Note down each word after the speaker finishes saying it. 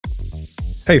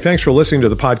Hey, thanks for listening to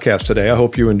the podcast today. I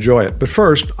hope you enjoy it. But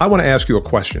first, I want to ask you a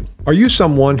question. Are you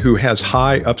someone who has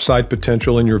high upside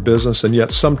potential in your business, and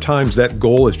yet sometimes that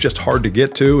goal is just hard to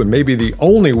get to, and maybe the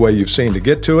only way you've seen to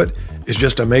get to it is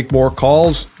just to make more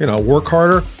calls, work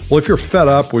harder? Well, if you're fed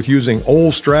up with using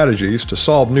old strategies to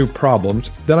solve new problems,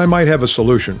 then I might have a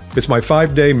solution. It's my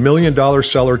 5-day $1 Million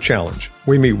Seller Challenge.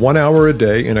 We meet 1 hour a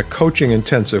day in a coaching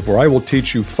intensive where I will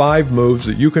teach you 5 moves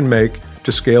that you can make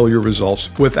to scale your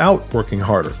results without working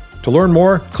harder. To learn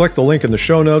more, click the link in the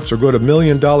show notes or go to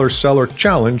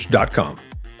 $1,000,000sellerchallenge.com.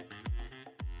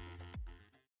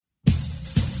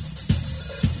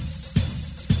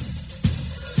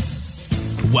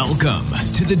 Welcome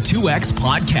to the 2X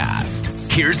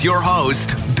Podcast. Here's your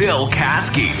host, Bill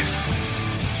Caskey.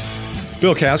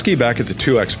 Bill Caskey back at the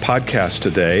 2X Podcast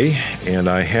today, and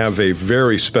I have a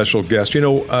very special guest.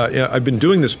 I've been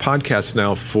doing this podcast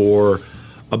now for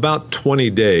about 20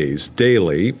 days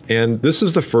daily, and this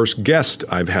is the first guest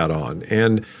I've had on.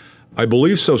 And I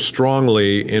believe so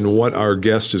strongly in what our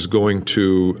guest is going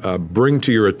to bring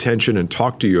to your attention and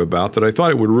talk to you about that I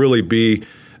thought it would really be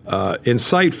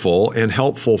insightful and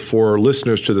helpful for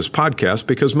listeners to this podcast,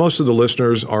 because most of the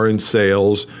listeners are in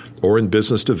sales or in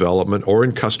business development or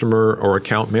in customer or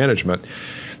account management.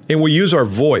 And we use our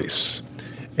voice.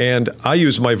 And I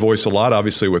use my voice a lot,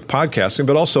 obviously, with podcasting,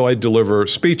 but also I deliver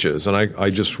speeches. And I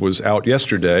just was out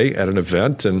yesterday at an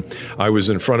event, and I was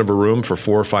in front of a room for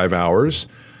 4 or 5 hours.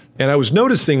 And I was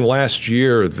noticing last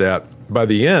year that by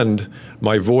the end,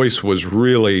 my voice was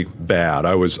really bad.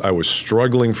 I was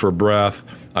struggling for breath.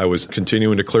 I was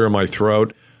continuing to clear my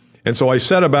throat. And so I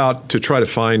set about to try to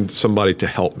find somebody to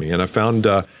help me. And I found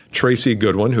Tracy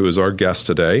Goodwin, who is our guest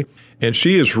today. And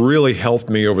she has really helped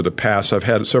me over the past. I've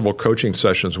had several coaching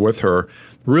sessions with her,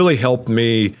 really helped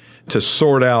me to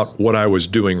sort out what I was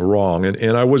doing wrong.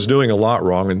 And I was doing a lot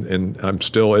wrong, and I'm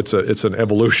still, it's an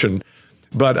evolution.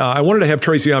 But I wanted to have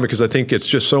Tracy on because I think it's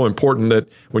just so important that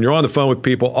when you're on the phone with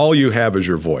people, all you have is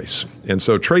your voice. And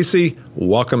so, Tracy,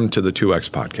 welcome to the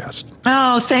 2X Podcast.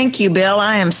 Oh, thank you, Bill.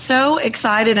 I am so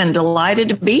excited and delighted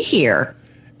to be here.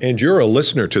 And you're a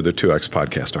listener to the 2X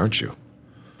Podcast, aren't you?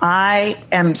 I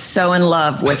am so in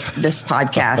love with this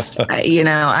podcast,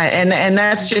 and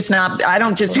that's just not, I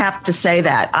don't just have to say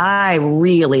that. I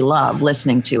really love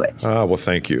listening to it. Well,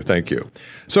 thank you. Thank you.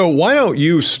 So why don't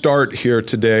you start here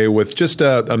today with just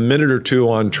a minute or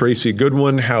two on Tracy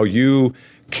Goodwin, how you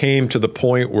came to the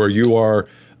point where you are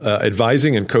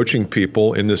advising and coaching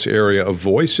people in this area of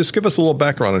voice. Just give us a little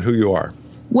background on who you are.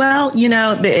 Well,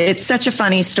 it's such a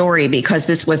funny story because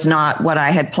this was not what I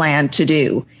had planned to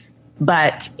do.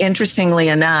 But interestingly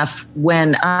enough,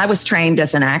 when I was trained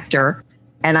as an actor,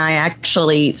 and I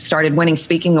actually started winning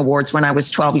speaking awards when I was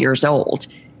 12 years old.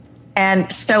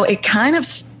 And so it kind of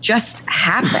just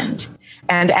happened.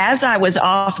 And as I was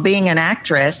off being an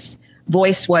actress,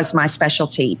 voice was my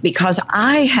specialty because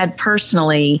I had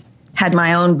personally had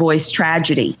my own voice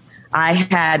tragedy. I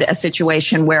had a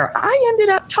situation where I ended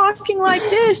up talking like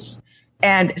this.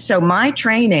 And so my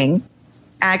training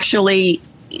actually,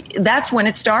 that's when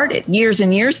it started years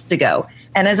and years ago.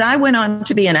 And as I went on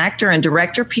to be an actor and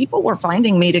director, people were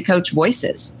finding me to coach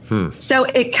voices. So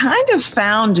it kind of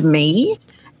found me.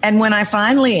 And when I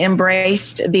finally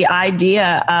embraced the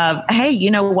idea of, hey, you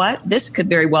know what, this could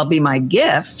very well be my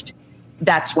gift,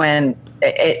 that's when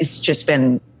it's just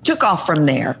been took off from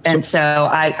there. And so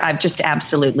I've just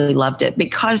absolutely loved it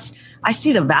because I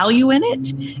see the value in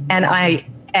it, and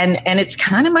and it's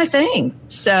kind of my thing.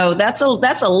 So that's a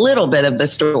little bit of the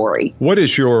story. What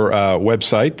is your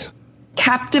website?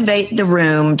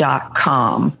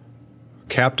 CaptivateTheRoom.com.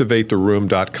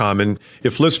 CaptivateTheRoom.com. And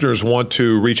if listeners want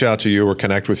to reach out to you or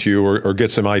connect with you or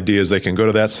get some ideas, they can go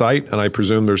to that site. And I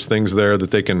presume there's things there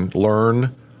that they can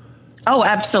learn. Oh,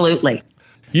 absolutely.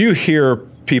 You hear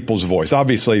people's voice.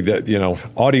 Obviously, that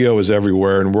audio is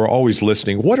everywhere and we're always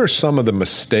listening. What are some of the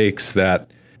mistakes that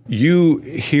you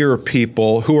hear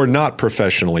people who are not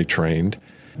professionally trained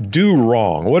do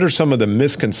wrong? What are some of the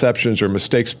misconceptions or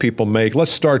mistakes people make?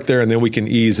 Let's start there, and then we can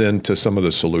ease into some of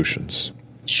the solutions.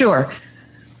 Sure.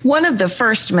 One of the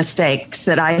first mistakes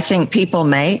that I think people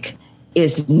make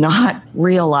is not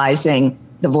realizing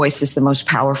the voice is the most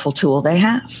powerful tool they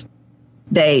have.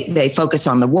 They focus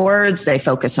on the words, they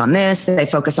focus on this, they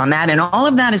focus on that, and all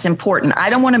of that is important. I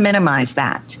don't want to minimize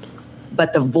that.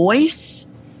 But the voice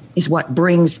is what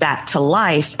brings that to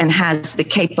life and has the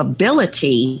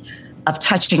capability of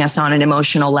touching us on an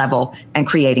emotional level and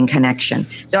creating connection.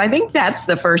 So I think that's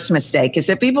the first mistake, is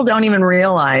that people don't even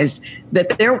realize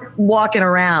that they're walking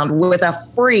around with a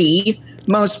free,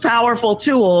 most powerful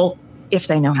tool if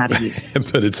they know how to use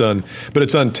it. But it's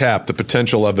untapped. The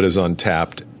potential of it is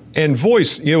untapped. And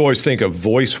voice, you always think of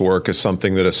voice work as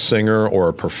something that a singer or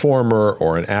a performer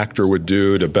or an actor would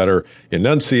do to better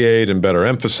enunciate and better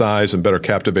emphasize and better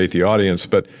captivate the audience.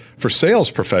 But for sales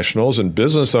professionals and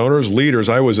business owners, leaders,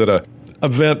 I was at an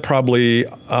event probably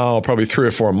 3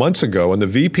 or 4 months ago, and the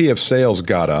VP of sales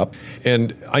got up,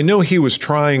 and I know he was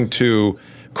trying to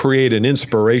create an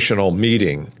inspirational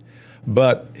meeting,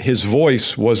 but his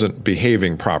voice wasn't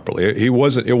behaving properly. It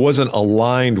wasn't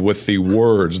aligned with the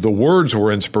words. The words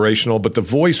were inspirational, but the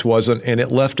voice wasn't, and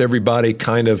it left everybody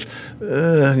kind of,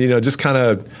 just kind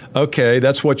of, okay,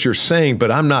 that's what you're saying, but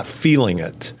I'm not feeling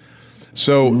it.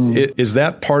 So is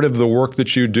that part of the work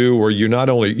that you do, where you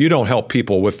don't help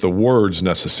people with the words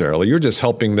necessarily, you're just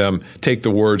helping them take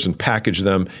the words and package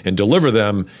them and deliver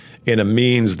them in a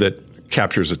means that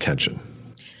captures attention?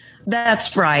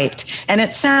 That's right. And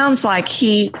it sounds like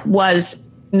he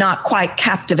was not quite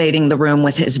captivating the room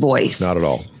with his voice. Not at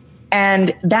all.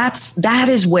 And that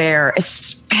is where,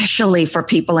 especially for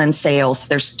people in sales,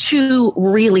 there's two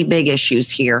really big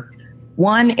issues here.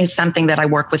 One is something that I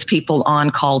work with people on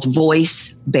called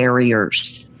voice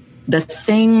barriers. The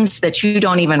things that you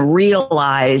don't even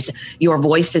realize your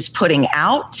voice is putting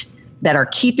out that are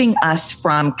keeping us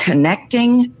from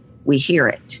connecting. We hear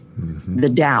it. Mm-hmm. The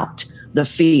doubt, the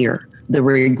fear, the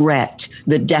regret,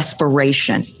 the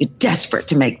desperation. You're desperate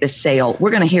to make this sale.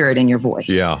 We're going to hear it in your voice.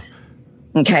 Yeah.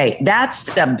 Okay.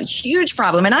 That's a huge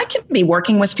problem. And I can be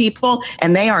working with people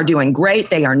and they are doing great.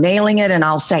 They are nailing it. And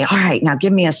I'll say, all right, now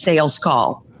give me a sales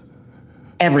call.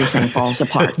 Everything falls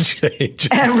apart.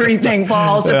 Everything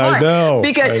falls apart. I know.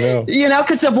 Because,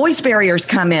 because the voice barriers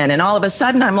come in and all of a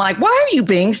sudden I'm like, why are you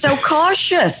being so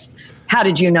cautious? How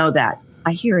did you know that?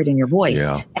 I hear it in your voice.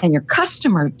 Yeah. And your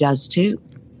customer does too.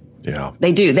 Yeah.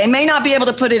 They do. They may not be able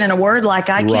to put it in a word like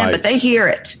I can, right. But they hear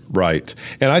it. Right.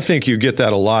 And I think you get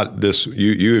that a lot.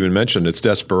 You even mentioned it's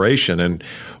desperation. And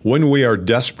when we are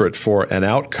desperate for an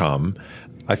outcome,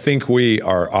 I think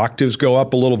our octaves go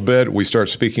up a little bit. We start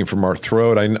speaking from our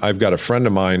throat. I've got a friend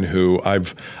of mine who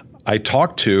I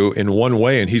talk to in one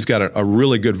way, and he's got a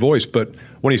really good voice. But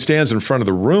when he stands in front of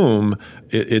the room,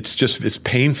 it's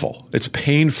painful. It's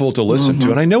painful to listen to.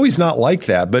 And I know he's not like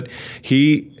that, but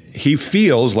he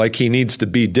feels like he needs to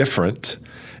be different,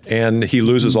 and he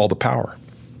loses all the power.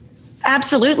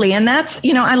 Absolutely. And that's,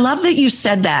 I love that you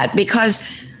said that, because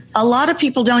a lot of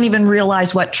people don't even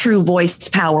realize what true voice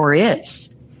power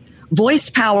is. Voice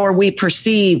power we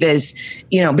perceive as,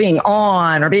 being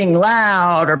on or being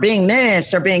loud or being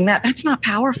this or being that. That's not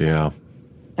powerful. Yeah.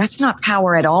 That's not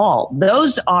power at all.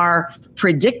 Those are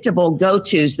predictable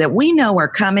go-tos that we know are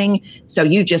coming. So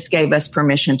you just gave us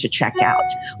permission to check out.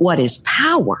 What is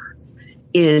power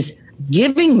is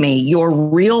giving me your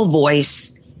real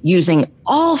voice using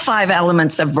all 5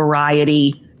 elements of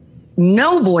variety,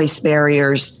 no voice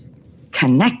barriers,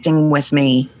 connecting with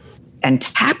me and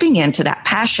tapping into that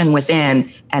passion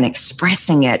within and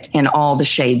expressing it in all the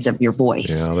shades of your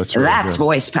voice. Yeah, that's really good.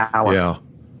 Voice power. Yeah.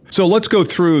 So let's go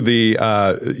through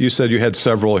you said you had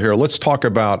several here. Let's talk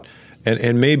about,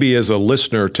 and maybe as a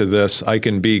listener to this, I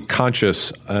can be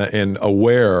conscious and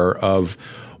aware of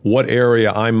what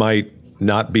area I might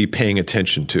not be paying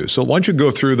attention to. So why don't you go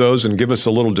through those and give us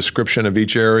a little description of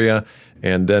each area,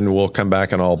 and then we'll come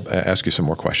back and I'll ask you some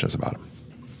more questions about them.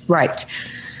 Right.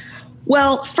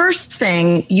 Well, first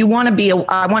thing I want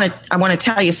to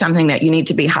tell you something that you need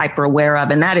to be hyper aware of,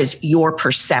 and that is your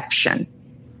perception.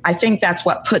 I think that's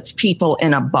what puts people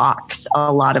in a box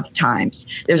a lot of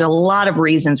times. There's a lot of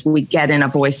reasons we get in a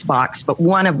voice box, but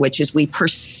one of which is we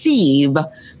perceive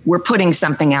we're putting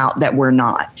something out that we're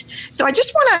not. So I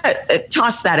just want to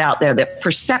toss that out there, that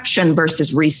perception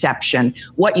versus reception,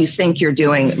 what you think you're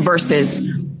doing versus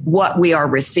what we are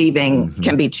receiving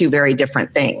can be two very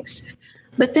different things.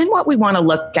 But then what we want to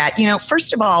look at,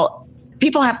 first of all,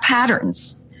 people have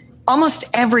patterns. Almost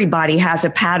everybody has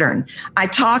a pattern. I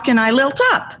talk and I lilt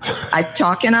up. I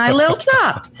talk and I lilt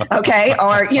up. Okay.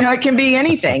 Or, it can be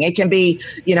anything. It can be,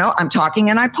 I'm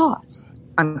talking and I pause.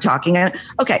 I'm talking and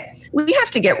okay. We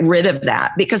have to get rid of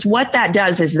that, because what that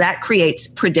does is that creates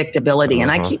predictability.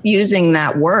 And I keep using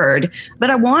that word, but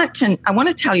I want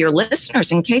to tell your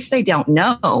listeners, in case they don't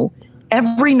know,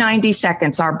 every 90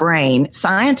 seconds, our brain,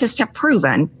 scientists have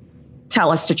proven,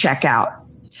 tell us to check out.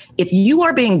 If you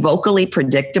are being vocally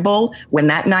predictable, when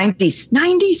that 90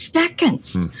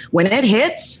 seconds, when it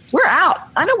hits, we're out.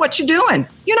 I know what you're doing.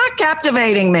 You're not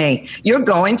captivating me. You're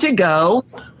going to go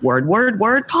word, word,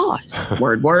 word, pause,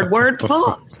 word, word, word,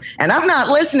 pause. And I'm not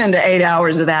listening to 8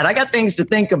 hours of that. I got things to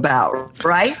think about,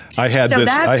 right? I had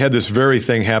this very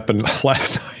thing happen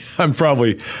last night. I'm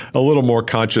probably a little more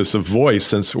conscious of voice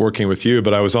since working with you,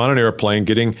 but I was on an airplane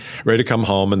getting ready to come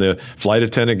home, and the flight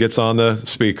attendant gets on the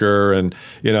speaker and,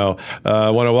 I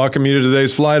want to welcome you to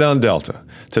today's flight on Delta.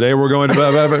 Today we're going to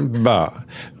blah, blah, blah, blah.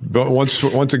 But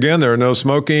once again, there are no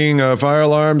smoking, fire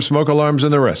alarms, smoke alarms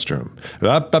in the restroom.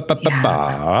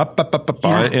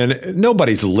 And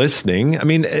nobody's listening. I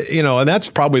mean, and that's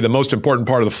probably the most important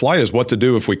part of the flight is what to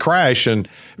do if we crash. And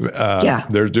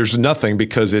there's nothing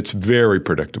because it's very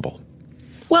predictable.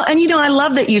 Well, and I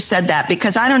love that you said that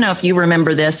because I don't know if you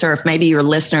remember this or if maybe your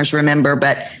listeners remember,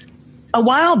 but a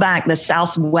while back, the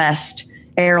Southwest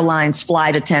Airlines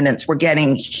flight attendants were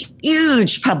getting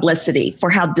huge publicity for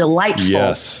how delightful.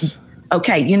 Yes.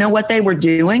 Okay. You know what they were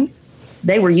doing?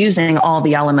 They were using all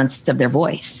the elements of their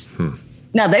voice.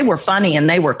 Now, they were funny and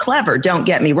they were clever. Don't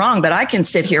get me wrong, but I can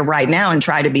sit here right now and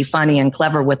try to be funny and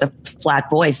clever with a flat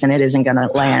voice and it isn't going to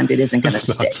land. It isn't going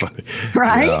to stick. Funny.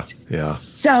 Right? Yeah.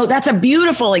 So that's a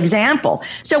beautiful example.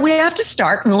 So we have to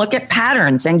start and look at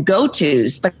patterns and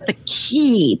go-tos. But the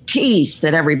key piece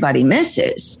that everybody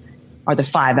misses are the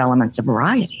 5 elements of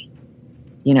variety.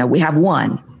 We have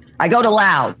 1. I go to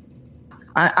loud.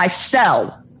 I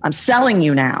sell. I'm selling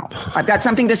you now. I've got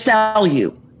something to sell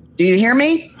you. Do you hear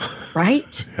me?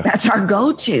 Right? Yeah. That's our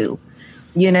go-to,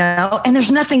 and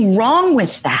there's nothing wrong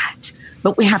with that,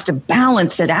 but we have to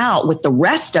balance it out with the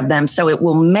rest of them so it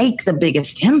will make the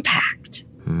biggest impact.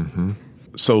 Mm-hmm.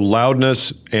 So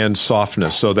loudness and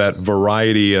softness. So that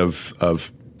variety of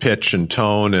pitch and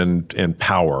tone and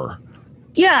power.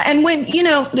 Yeah. And when,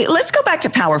 let's go back to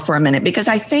power for a minute, because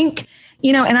I think,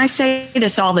 and I say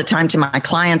this all the time to my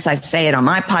clients. I say it on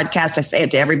my podcast. I say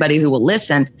it to everybody who will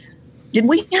listen. Did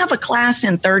we have a class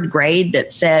in 3rd grade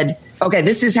that said, okay,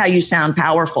 this is how you sound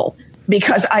powerful?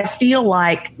 Because I feel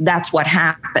like that's what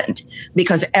happened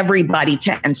because everybody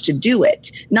tends to do it.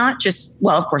 Not just,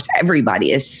 well, of course,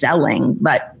 everybody is selling,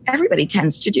 but everybody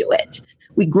tends to do it.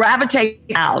 We gravitate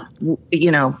out,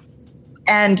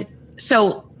 and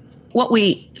so what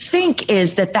we think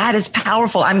is that is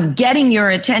powerful. I'm getting your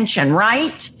attention,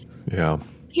 right? Yeah.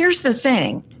 Here's the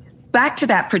thing. Back to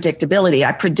that predictability.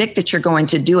 I predict that you're going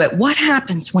to do it. What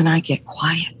happens when I get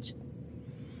quiet?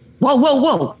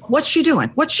 Whoa. What's she doing?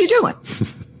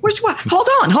 Where's what? Hold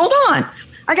on.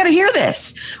 I got to hear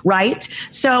this, right?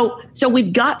 So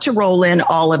we've got to roll in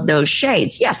all of those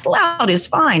shades. Yes, loud is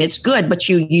fine. It's good, but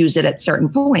you use it at certain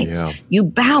points. Yeah. You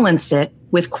balance it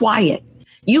with quiet.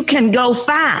 You can go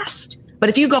fast. But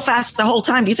if you go fast the whole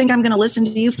time, do you think I'm going to listen to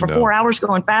you for 4 hours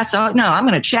going fast? Oh, no, I'm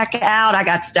going to check out. I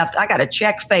got to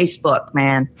check Facebook,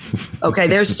 man. Okay,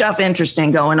 there's stuff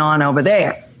interesting going on over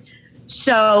there.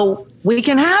 So we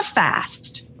can have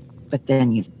fast, but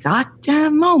then you've got to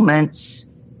have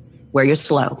moments where you're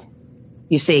slow,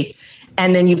 you see,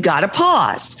 and then you've got to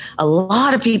pause. A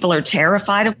lot of people are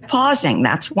terrified of pausing.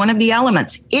 That's one of the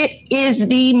elements. It is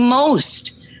the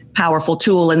most powerful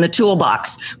tool in the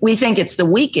toolbox. We think it's the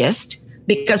weakest,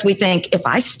 because we think if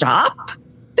I stop,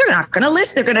 they're not going to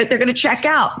listen. They're going to check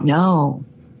out. No,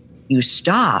 you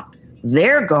stop.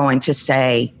 They're going to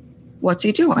say, what's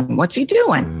he doing?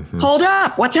 Mm-hmm. Hold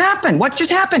up. What's happened? What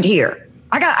just happened here?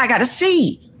 I got to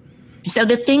see. So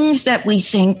the things that we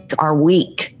think are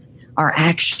weak are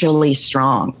actually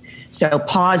strong. So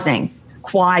pausing,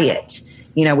 quiet.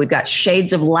 We've got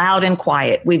shades of loud and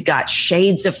quiet. We've got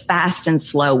shades of fast and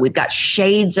slow. We've got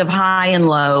shades of high and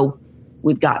low.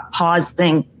 We've got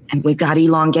pausing and we've got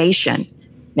elongation.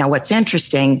 Now, what's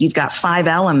interesting, you've got 5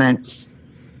 elements.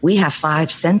 We have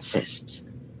 5 senses.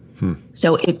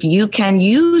 So if you can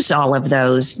use all of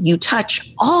those, you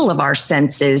touch all of our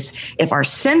senses. If our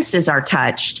senses are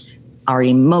touched, our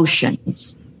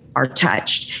emotions are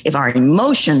touched. If our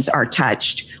emotions are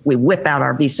touched, we whip out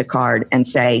our Visa card and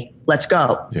say, let's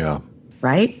go. Yeah.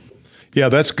 Right? Yeah,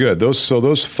 that's good.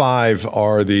 Those 5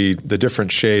 are the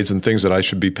different shades and things that I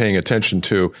should be paying attention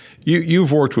to.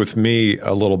 You've worked with me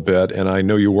a little bit, and I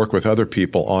know you work with other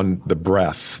people on the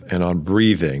breath and on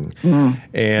breathing.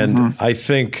 And I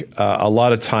think a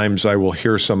lot of times I will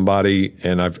hear somebody,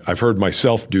 and I've heard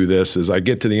myself do this, is I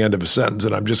get to the end of a sentence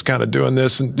and I'm just kind of doing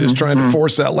this and just trying to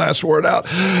force that last word out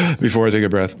before I take a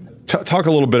breath. Talk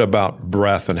a little bit about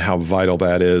breath and how vital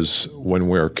that is when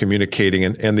we're communicating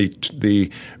and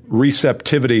the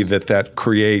receptivity that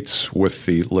creates with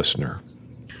the listener.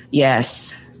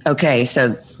 Yes. Okay.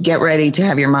 So get ready to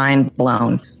have your mind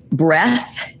blown.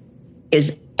 Breath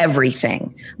is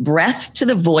everything. Breath to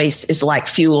the voice is like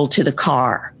fuel to the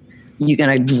car. You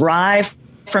going to drive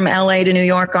from LA to New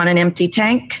York on an empty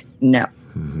tank? No.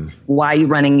 Why are you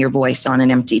running your voice on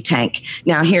an empty tank?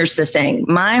 Now, here's the thing.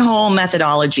 My whole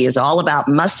methodology is all about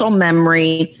muscle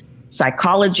memory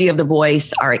psychology of the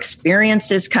voice. Our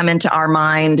experiences come into our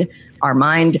mind. Our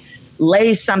mind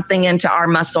lays something into our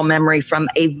muscle memory from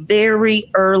a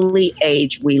very early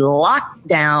age. We lock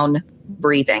down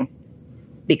breathing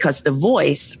because the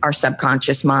voice, our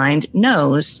subconscious mind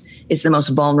knows, is the most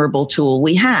vulnerable tool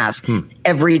we have.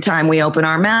 Every time we open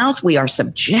our mouth, we are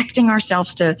subjecting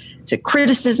ourselves to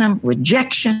criticism,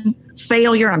 rejection,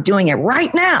 failure. I'm doing it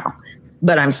right now,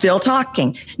 but I'm still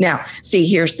talking. Now, see,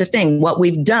 here's the thing. What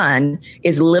we've done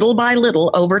is little by little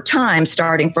over time,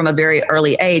 starting from a very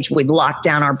early age, we've locked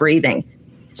down our breathing.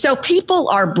 So people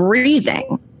are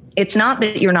breathing. It's not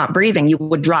that you're not breathing. You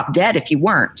would drop dead if you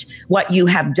weren't. What you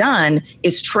have done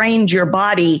is trained your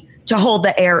body to hold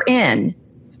the air in.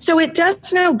 So it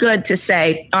does no good to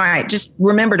say, all right, just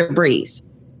remember to breathe.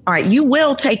 All right, you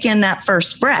will take in that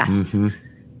first breath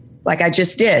like I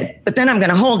just did, but then I'm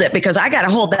going to hold it because I got to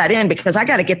hold that in because I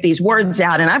got to get these words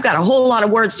out and I've got a whole lot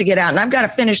of words to get out and I've got to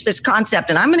finish this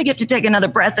concept and I'm going to get to take another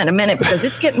breath in a minute because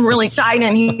it's getting really tight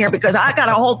in here because I got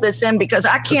to hold this in because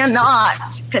I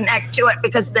cannot connect to it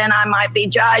because then I might be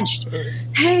judged.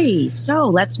 Hey, so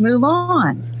let's move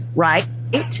on, right?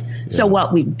 Yeah. So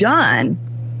what we've done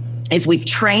is we've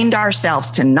trained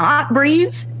ourselves to not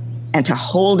breathe and to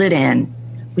hold it in.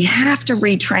 We have to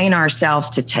retrain ourselves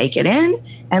to take it in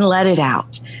and let it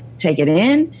out. Take it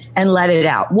in and let it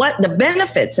out. What the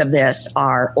benefits of this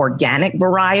are: organic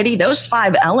variety. Those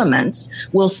 5 elements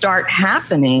will start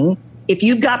happening if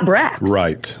you've got breath.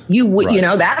 Right. You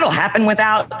know, that'll happen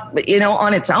without,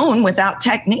 on its own, without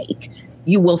technique.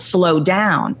 You will slow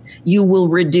down. You will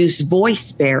reduce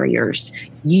voice barriers.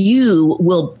 You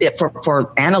will,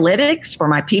 for analytics, for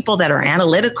my people that are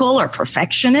analytical or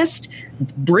perfectionist,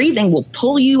 breathing will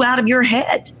pull you out of your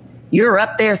head. You're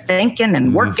up there thinking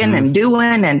and working and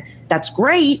doing, and that's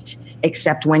great.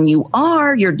 Except when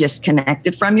you're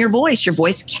disconnected from your voice. Your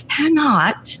voice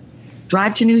cannot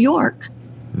drive to New York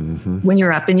when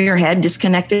you're up in your head,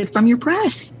 disconnected from your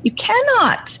breath. You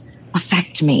cannot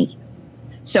affect me.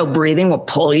 So breathing will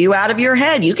pull you out of your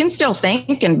head. You can still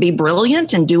think and be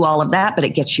brilliant and do all of that, but it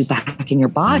gets you back in your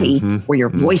body where your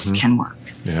voice can work.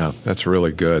 Yeah, that's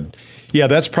really good. Yeah,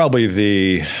 that's probably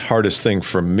the hardest thing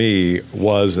for me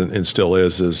was and still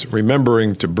is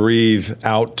remembering to breathe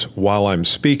out while I'm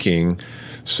speaking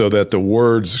so that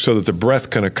the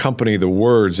breath can accompany the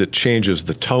words. It changes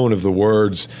the tone of the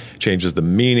words, changes the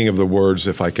meaning of the words.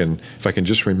 If I can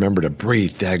just remember to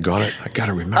breathe, daggone it, I got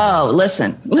to remember. Oh,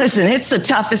 listen, it's the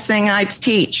toughest thing I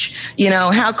teach.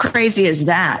 How crazy is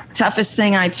that? Toughest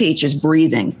thing I teach is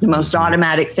breathing, the most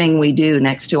automatic thing we do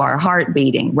next to our heart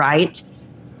beating, right?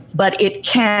 But it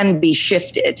can be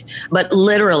shifted. But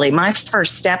literally, my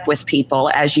first step with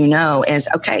people, as you know, is,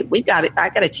 okay, I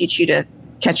got to teach you to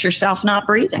catch yourself not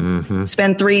breathing.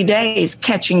 Spend 3 days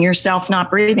catching yourself not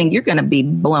breathing. You're going to be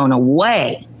blown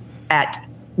away at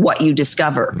what you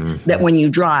discover. That when you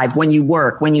drive, when you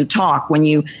work, when you talk, when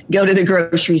you go to the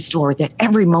grocery store, that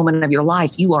every moment of your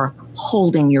life, you are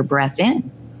holding your breath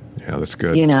in. Yeah, that's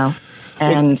good.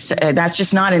 And that's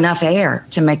just not enough air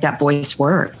to make that voice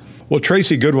work. Well,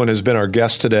 Tracy Goodwin has been our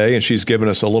guest today, and she's given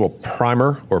us a little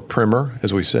primer,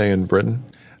 as we say in Britain.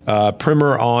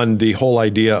 Primer on the whole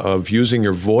idea of using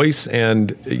your voice.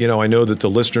 And, I know that the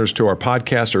listeners to our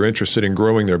podcast are interested in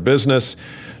growing their business.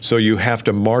 So you have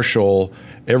to marshal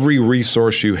every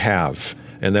resource you have.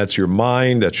 And that's your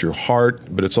mind, that's your heart,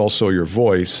 but it's also your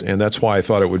voice. And that's why I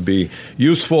thought it would be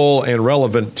useful and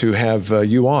relevant to have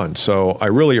you on. So I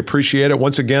really appreciate it.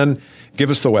 Once again, give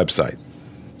us the website.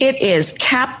 It is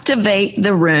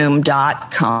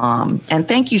captivatetheroom.com. And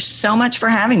thank you so much for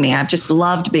having me. I've just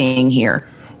loved being here.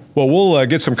 Well, we'll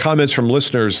get some comments from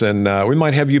listeners, and we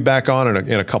might have you back on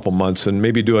in a couple months and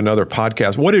maybe do another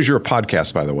podcast. What is your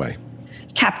podcast, by the way?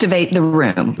 Captivate the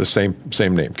Room. The same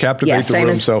name. Captivate the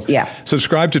Room. So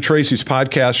subscribe to Tracy's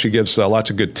podcast. She gives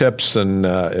lots of good tips, and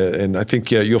I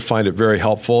think you'll find it very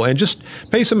helpful. And just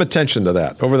pay some attention to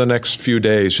that over the next few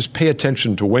days. Just pay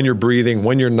attention to when you're breathing,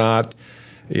 when you're not.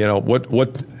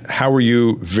 How are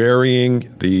you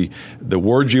varying the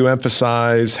words you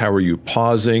emphasize? How are you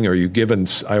pausing? Are you given,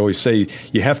 I always say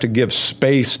you have to give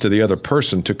space to the other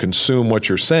person to consume what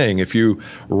you're saying. If you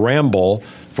ramble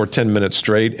for 10 minutes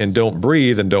straight and don't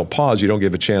breathe and don't pause, you don't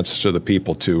give a chance to the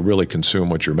people to really consume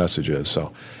what your message is.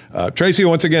 So, Tracy,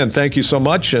 once again, thank you so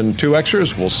much. And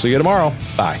 2Xers, we'll see you tomorrow.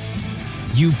 Bye.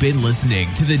 You've been listening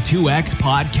to the 2X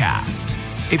Podcast.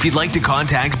 If you'd like to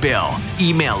contact Bill,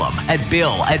 email him at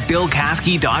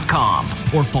bill@billcaskey.com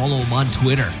or follow him on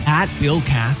Twitter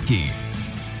 @BillCaskey.